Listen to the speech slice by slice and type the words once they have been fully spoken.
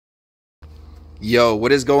Yo,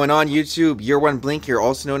 what is going on YouTube? year1blink here,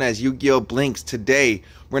 also known as Yu-Gi-Oh! Blinks. Today,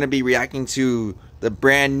 we're going to be reacting to the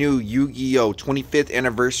brand new Yu-Gi-Oh! 25th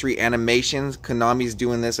anniversary animations. Konami's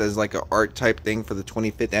doing this as like an art type thing for the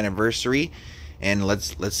 25th anniversary. And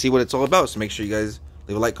let's see what it's all about. So make sure you guys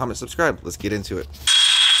leave a like, comment, subscribe. Let's get into it.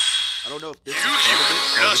 I don't know if this is part of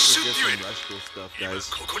it. Oh, this is just some rush school stuff,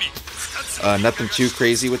 guys. Nothing too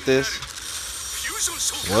crazy with this.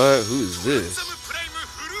 What? Who's this?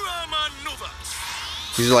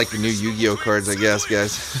 These are like the new Yu-Gi-Oh cards, I guess,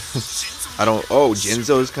 guys. I don't... Oh,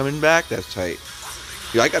 Jinzo's coming back? That's tight.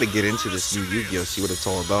 Dude, I gotta get into this new Yu-Gi-Oh, see what it's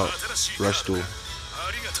all about. Rush Duel.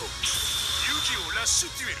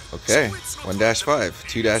 Okay, 1-5,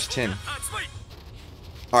 2-10.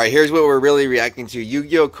 Alright, here's what we're really reacting to.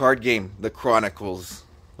 Yu-Gi-Oh card game, the Chronicles.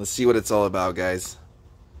 Let's see what it's all about, guys.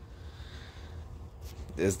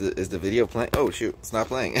 Is the video playing? Oh, shoot, it's not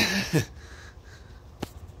playing.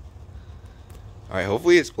 Alright,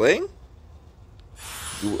 hopefully it's playing.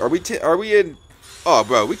 Are we in... Oh,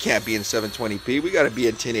 bro, we can't be in 720p. We gotta be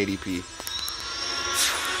in 1080p.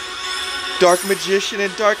 Dark Magician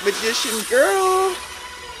and Dark Magician Girl.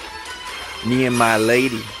 Me and my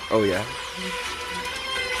lady. Oh, yeah.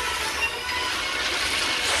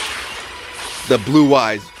 The Blue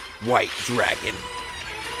Eyes White Dragon.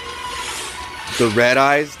 The Red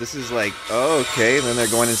Eyes. This is like... Oh, okay. And then they're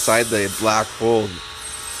going inside the black hole.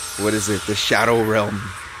 What is it? The Shadow Realm.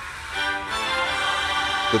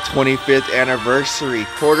 The 25th anniversary.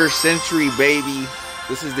 Quarter century, baby.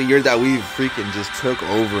 This is the year that we freaking just took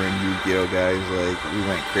over in Yu-Gi-Oh, guys. Like, we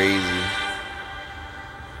went crazy.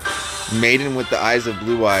 Maiden with the Eyes of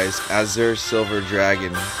Blue Eyes. Azure Silver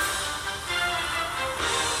Dragon.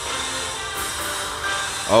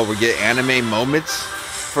 Oh, we get anime moments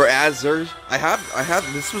for Azure. I have.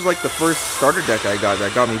 This was like the first starter deck I got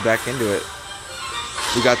that got me back into it.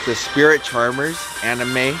 We got the Spirit Charmers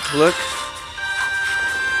anime look.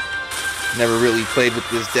 Never really played with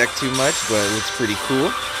this deck too much, but it looks pretty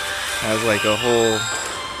cool. Has like a whole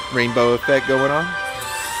rainbow effect going on.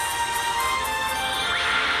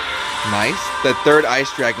 Nice. The third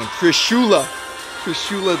Ice Dragon, Trishula.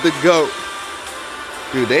 Trishula the GOAT.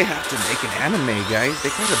 Dude, they have to make an anime, guys. They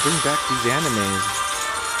gotta bring back these animes.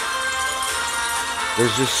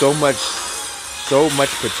 There's just so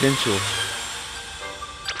much potential.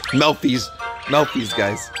 Melfies,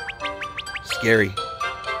 guys. Scary.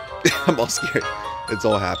 I'm all scared. It's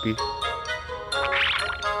all happy.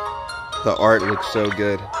 The art looks so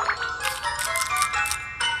good.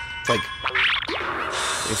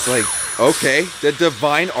 It's like, okay, the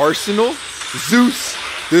Divine Arsenal, Zeus.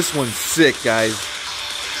 This one's sick, guys.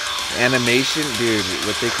 Animation, dude,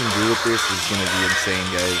 what they can do with this is gonna be insane,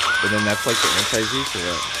 guys. But then that's like the anti-Zeus or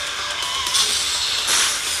what?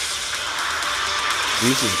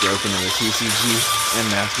 Zeus is broken in the TCG and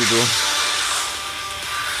Master Duel.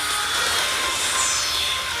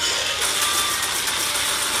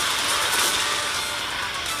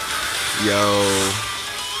 Yo.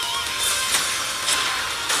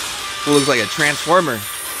 It looks like a Transformer.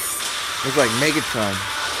 Looks like Megatron.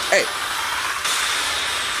 Hey.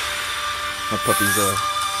 My puppy's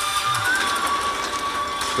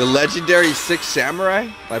the legendary 6 Samurai.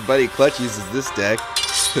 My buddy Clutch uses this deck.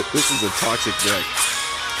 This is a toxic deck.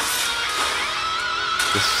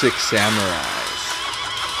 The 6 Samurais.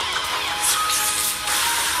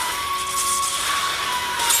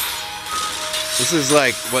 This is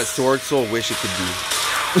like what Sword Soul wish it could be.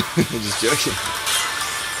 I'm just joking.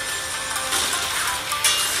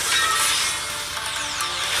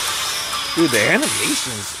 Dude, the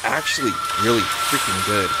animation is actually really freaking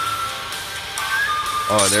good.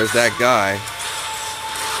 Oh, there's that guy.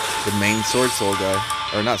 The main Sword Soul guy.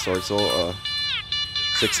 Or not Sword Soul,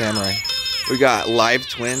 6 Samurai. We got live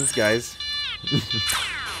twins, guys.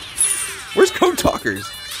 Where's Code Talkers?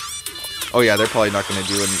 Oh yeah, they're probably not going to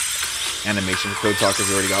do an animation. Code Talkers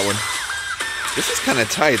already got one. This is kind of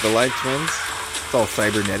tight, the live twins. It's all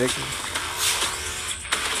cybernetic.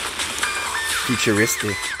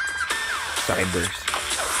 Futuristic. Cybers.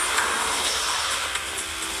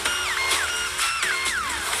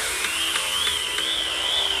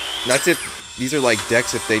 That's it. These are like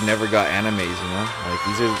decks if they never got animes, you know? Like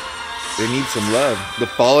they need some love. The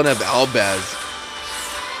Fallen of Albaz.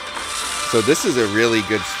 So this is a really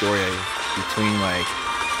good story between like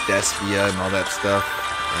Despia and all that stuff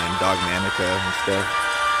and Dogmanica and stuff.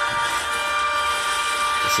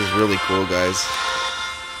 This is really cool, guys.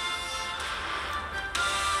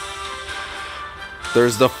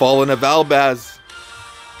 There's the Fallen of Albaz.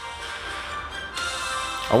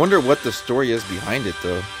 I wonder what the story is behind it,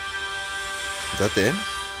 though. Is that the end?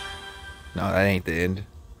 No, that ain't the end.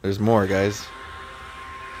 There's more, guys.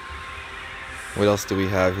 What else do we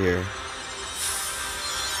have here?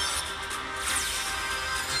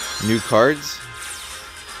 New cards?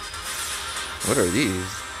 What are these?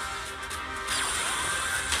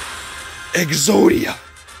 Exodia!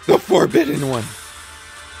 The Forbidden One!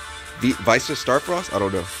 Vice of Starfrost? I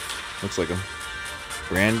don't know. Looks like him.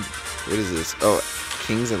 Grand... What is this? Oh,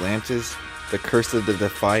 King's Atlantis. The Curse of the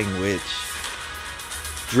Defying Witch.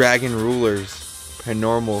 Dragon Rulers.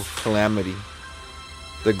 Paranormal Calamity.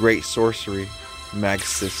 The Great Sorcery.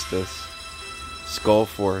 Magsistus.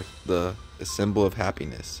 Skullforth. The Symbol of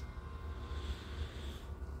Happiness.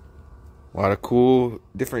 A lot of cool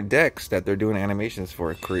different decks that they're doing animations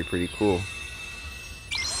for. Pretty cool.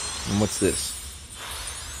 And what's this?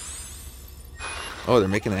 Oh, they're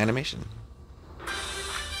making the animation.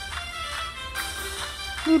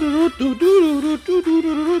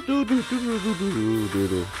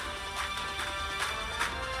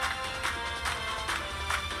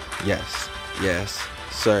 Yes. Yes,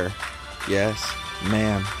 sir. Yes,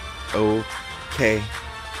 ma'am. Okay.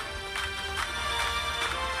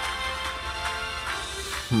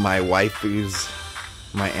 My waifus,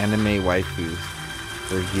 my anime waifus,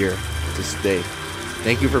 they're here to stay.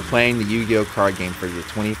 Thank you for playing the Yu-Gi-Oh card game for the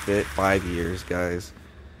 25 years, guys.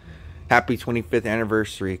 Happy 25th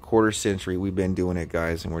anniversary, quarter century. We've been doing it,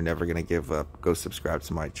 guys, and we're never going to give up. Go subscribe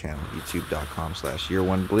to my channel,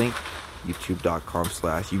 youtube.com/year1blink,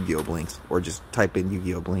 youtube.com/Yu-Gi-Oh Blinks, or just type in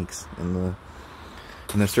Yu-Gi-Oh Blinks in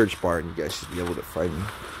the search bar, and you guys should be able to find me.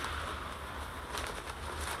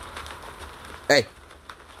 Hey,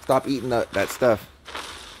 stop eating that stuff.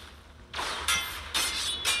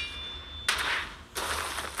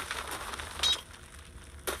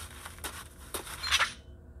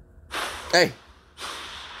 Hey!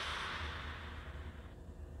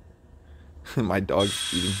 My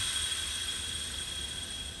dog's eating.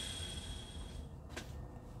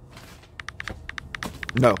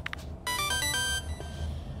 No.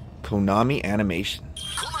 Konami animation.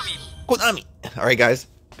 Konami! Alright, guys.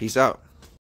 Peace out.